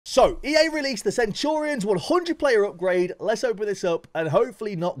So, EA released the Centurions 100 player upgrade. Let's open this up and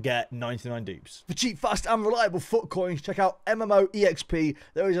hopefully not get 99 dupes. For cheap, fast and reliable foot coins, check out MMOEXP.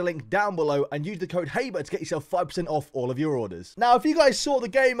 There is a link down below and use the code HABER to get yourself 5% off all of your orders. Now, if you guys saw the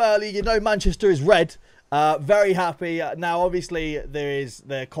game earlier, you know Manchester is red. Very happy. Now, obviously, there is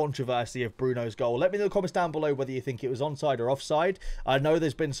the controversy of Bruno's goal. Let me know in the comments down below whether you think it was onside or offside. I know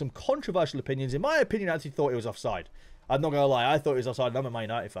there's been some controversial opinions. In my opinion, I actually thought it was offside. I'm not going to lie, I thought it was offside. I'm a Man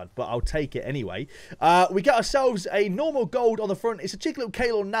United fan, but I'll take it anyway. We get ourselves a normal gold on the front. It's a cheeky little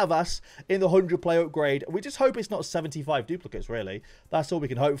Keylor Navas in the 100-player upgrade. We just hope it's not 75 duplicates, really. That's all we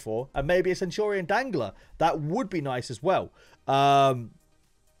can hope for. And maybe a Centurion Dangler. That would be nice as well.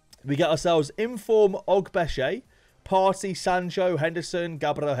 We get ourselves Inform Ogbeche, Party, Sancho, Henderson,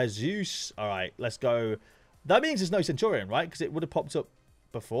 Gabriel Jesus. All right, let's go. That means there's no Centurion, right? Because it would have popped up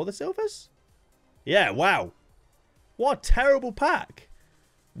before the silvers. Yeah, wow. What a terrible pack.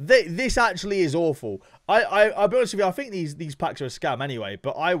 This actually is awful. I'll be honest with you, I think these packs are a scam anyway,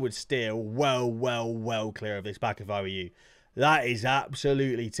 but I would steer well clear of this pack if I were you. That is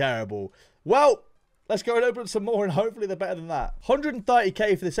absolutely terrible. Well, let's go and open up some more and hopefully they're better than that.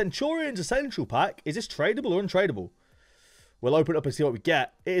 130k for the Centurions Essential Pack. Is this tradable or untradeable? We'll open it up and see what we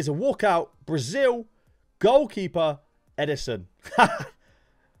get. It is a walkout, Brazil, goalkeeper, Edison.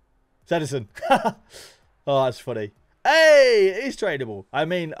 It's Edison. Oh, that's funny. Hey, it is tradable. I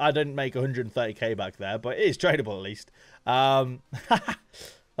mean, I didn't make 130k back there, but it is tradable at least.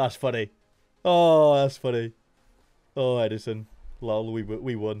 That's funny. Oh, that's funny. Oh, Edison. Lol,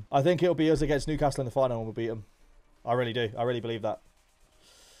 we won. I think it'll be us against Newcastle in the final when we beat them. I really do. I really believe that.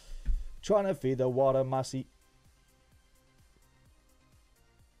 Trying to feed the water, Massey.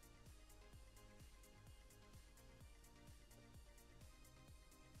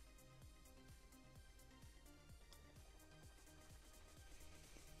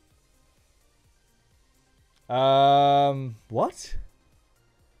 What?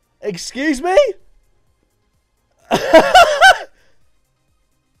 Excuse me?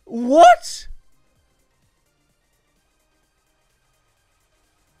 What?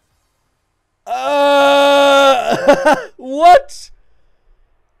 What?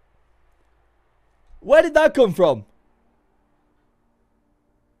 Where did that come from?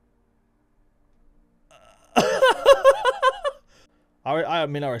 I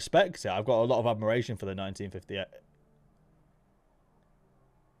mean, I respect it. I've got a lot of admiration for the 1958.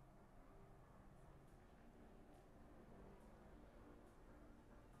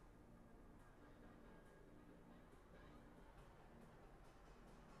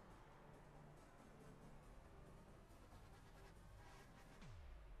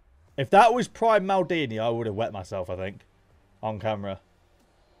 If that was Prime Maldini, I would have wet myself, I think, on camera.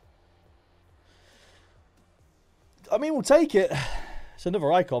 I mean, we'll take it. It's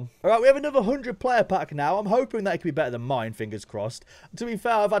another icon. All right, we have another 100-player pack now. I'm hoping that it could be better than mine, fingers crossed. To be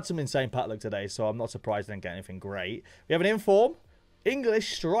fair, I've had some insane pack luck today, so I'm not surprised I didn't get anything great. We have an Inform.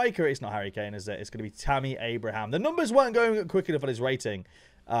 English striker. It's not Harry Kane, is it? It's going to be Tammy Abraham. The numbers weren't going quick enough on his rating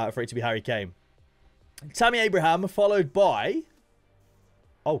for it to be Harry Kane. Tammy Abraham followed by...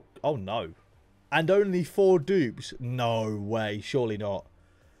 Oh no. And only 4 dupes? No way. Surely not.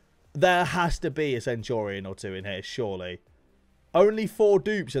 There has to be a Centurion or 2 in here, surely. Only 4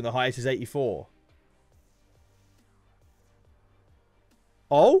 dupes and the highest is 84.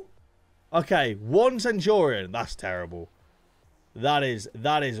 Oh? Okay, 1 Centurion. That's terrible. That is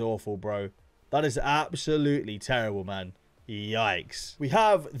awful, bro. That is absolutely terrible, man. Yikes. We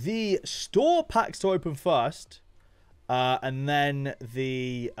have the store packs to open first. And then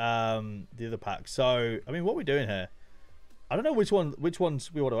the other pack. So, I mean, what are we doing here? I don't know which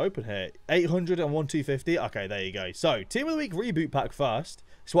ones we want to open here. 800 and 250. Okay, there you go. So, Team of the Week Reboot Pack first.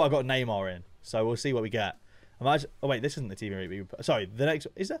 It's what I got Neymar in. So, we'll see what we get. Imagine, oh, wait, this isn't the Team of the Week Reboot. Sorry, the next...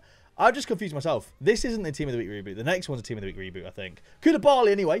 Is that... I've just confused myself. This isn't the Team of the Week Reboot. The next one's a Team of the Week Reboot, I think.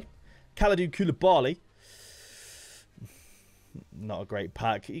 Koulibaly, anyway. Kalidou Koulibaly. Not a great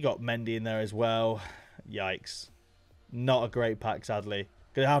pack. You got Mendy in there as well. Yikes. Not a great pack, sadly.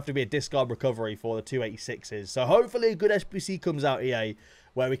 Going to have to be a discard recovery for the 286s. So hopefully a good SBC comes out, EA,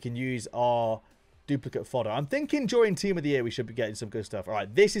 where we can use our duplicate fodder. I'm thinking during Team of the Year we should be getting some good stuff. All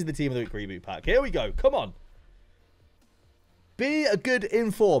right, this is the Team of the Week Reboot Pack. Here we go. Come on. Be a good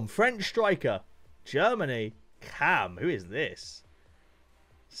Inform. French striker. Germany. Cam. Who is this?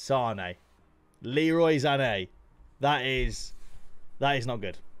 Sane. Leroy Sané. That is not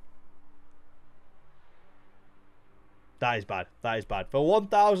good. That is bad. That is bad. For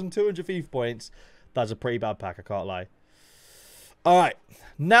 1,200 FIFA points, that's a pretty bad pack, I can't lie. Alright.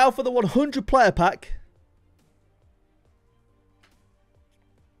 Now for the 100 player pack.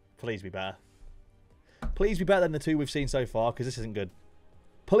 Please be better. Please be better than the 2 we've seen so far, because this isn't good.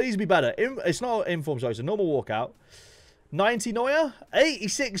 Please be better. It's not inform, sorry. It's a normal walkout. 90 Neuer.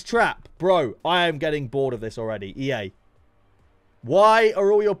 86 Trap. Bro, I am getting bored of this already. EA. Why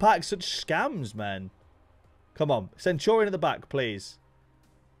are all your packs such scams, man? Come on. Centurion at the back, please.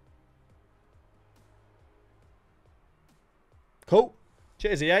 Cool.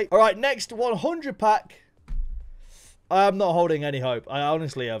 Cheers, EA. All right, next 100 pack. I'm not holding any hope. I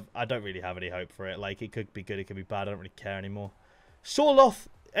honestly I don't really have any hope for it. Like, it could be good, it could be bad. I don't really care anymore. Sorloth,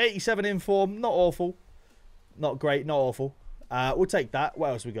 87 inform. Not awful. Not great, not awful. We'll take that. What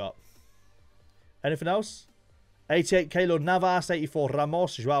else we got? Anything else? 88 Keylor Navas, 84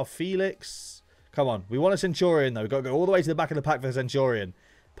 Ramos, Joao Felix. Come on. We want a Centurion, though. We've got to go all the way to the back of the pack for the Centurion.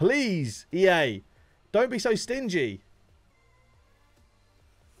 Please, EA. Don't be so stingy.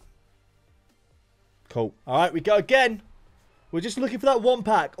 Cool. All right, we go again. We're just looking for that one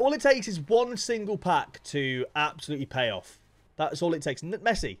pack. All it takes is one single pack to absolutely pay off. That's all it takes.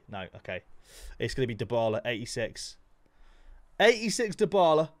 Messi? No, okay. It's going to be Dybala, 86. 86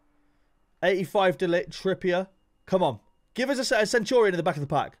 Dybala. 85 De Ligt, Trippier. Come on. Give us a Centurion in the back of the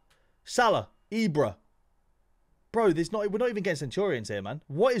pack. Salah, Ibra. Bro, we're not even getting Centurions here, man.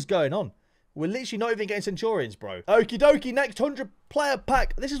 What is going on? We're literally not even getting Centurions, bro. Okie dokie, next 100 player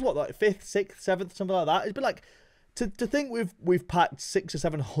pack. This is what, like 5th, 6th, 7th, something like that. It's been like, to think we've packed 600 or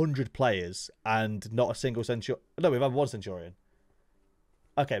 700 players and not a single Centurion. No, we've had one Centurion.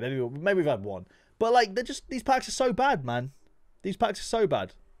 Okay, maybe we've had one. But like, these packs are so bad, man. These packs are so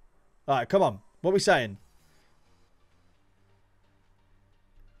bad. All right, come on. What are we saying?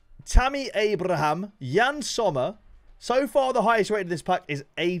 Tammy Abraham, Jan Sommer. So far, the highest rated of this pack is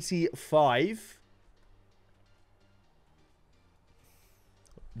 85.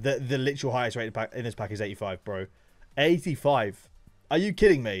 The literal highest rated pack in this pack is 85, bro. 85. Are you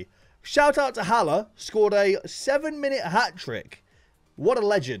kidding me? Shout out to Haller. Scored a 7-minute hat-trick. What a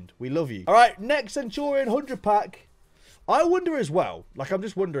legend. We love you. All right, next Centurion 100 pack. I wonder as well, like I'm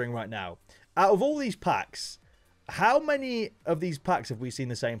just wondering right now, out of all these packs, how many of these packs have we seen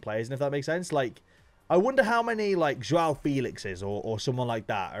the same players? And if that makes sense, like, I wonder how many, like, Joao Felixes or someone like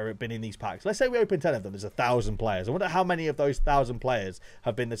that have been in these packs. Let's say we open 10 of them. There's 1,000 players. I wonder how many of those 1,000 players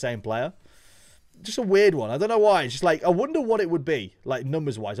have been the same player. Just a weird one. I don't know why. It's just like, I wonder what it would be, like,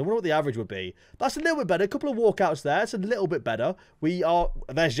 numbers-wise. I wonder what the average would be. That's a little bit better. A couple of walkouts there. It's a little bit better.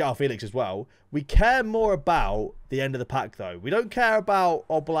 There's Joao Felix as well. We care more about the end of the pack, though. We don't care about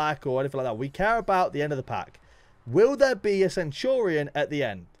Oblak or anything like that. We care about the end of the pack. Will there be a Centurion at the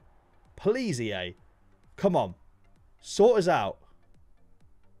end? Please, EA. Come on. Sort us out.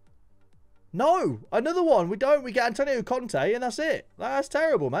 No. Another one. We don't. We get Antonio Conte and that's it. That's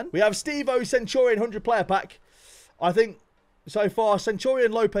terrible, man. We have Steve-O Centurion 100 player pack. I think so far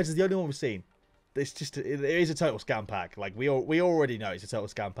Centurion Lopez is the only one we've seen. It's just, it is a total scam pack. Like we already know it's a total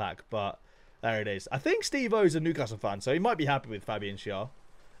scam pack, but there it is. I think Steve-O's a Newcastle fan, so he might be happy with Fabian Schär.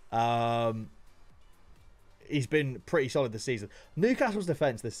 He's been pretty solid this season. Newcastle's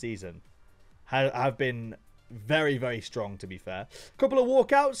defense this season have been very, very strong, to be fair. A couple of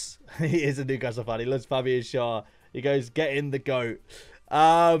walkouts. He is a Newcastle fan. He loves Fabian Schär. He goes, get in the goat.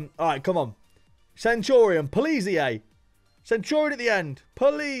 All right, come on. Centurion, please, EA. Centurion at the end,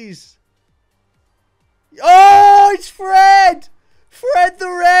 please. Oh, it's Fred. Fred the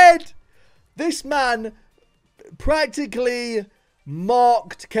Red. This man practically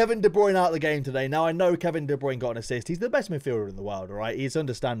marked Kevin De Bruyne out of the game today. Now, I know Kevin De Bruyne got an assist. He's the best midfielder in the world, all right? He's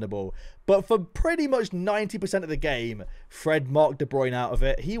understandable. But for pretty much 90% of the game, Fred marked De Bruyne out of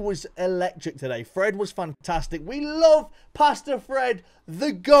it. He was electric today. Fred was fantastic. We love Pastor Fred,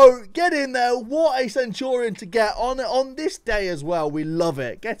 the GOAT. Get in there. What a Centurion to get on this day as well. We love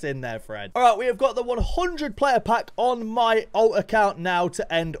it. Get in there, Fred. All right, we have got the 100 player pack on my alt account now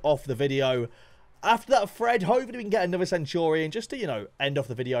to end off the video. After that, Fred, hopefully we can get another Centurion just to, you know, end off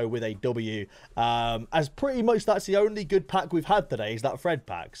the video with a W. As pretty much that's the only good pack we've had today is that Fred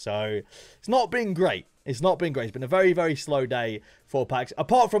pack. So it's not been great. It's not been great. It's been a very, very slow day for packs.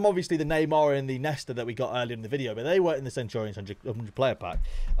 Apart from, obviously, the Neymar and the Nesta that we got earlier in the video. But they weren't in the Centurions 100 player pack.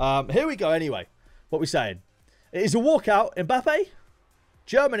 Here we go anyway. What we're saying. It is a walkout. Mbappe.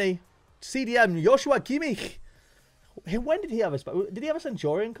 Germany. CDM. Joshua Kimmich. When did he have did he have a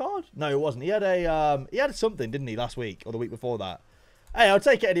Centurion card? No, it wasn't. He had something, didn't he, last week or the week before that? Hey, I'll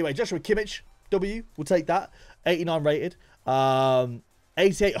take it anyway. Joshua Kimmich, W, we'll take that. 89 rated.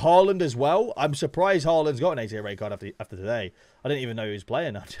 88 Haaland as well. I'm surprised Haaland's got an 88 rated card after today. I didn't even know he was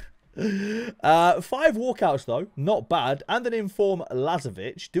playing that. 5 walkouts though, not bad. And an inform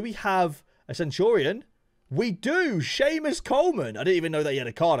Lazovic. Do we have a Centurion? We do. Seamus Coleman. I didn't even know that he had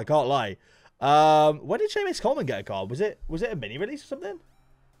a card. I can't lie. When did Seamus Coleman get a card? Was it a mini release or something?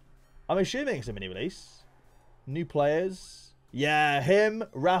 I'm assuming it's a mini release. New players. Yeah, him,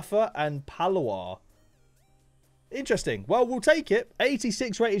 Rafa, and Palois. Interesting. Well, we'll take it.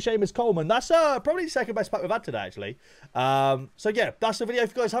 86 rated Seamus Coleman. That's probably the second best pack we've had today, actually. So, yeah, that's the video.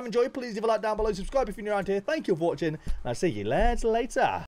 If you guys have enjoyed, please leave a like down below. Subscribe if you're new around here. Thank you for watching. And I'll see you later.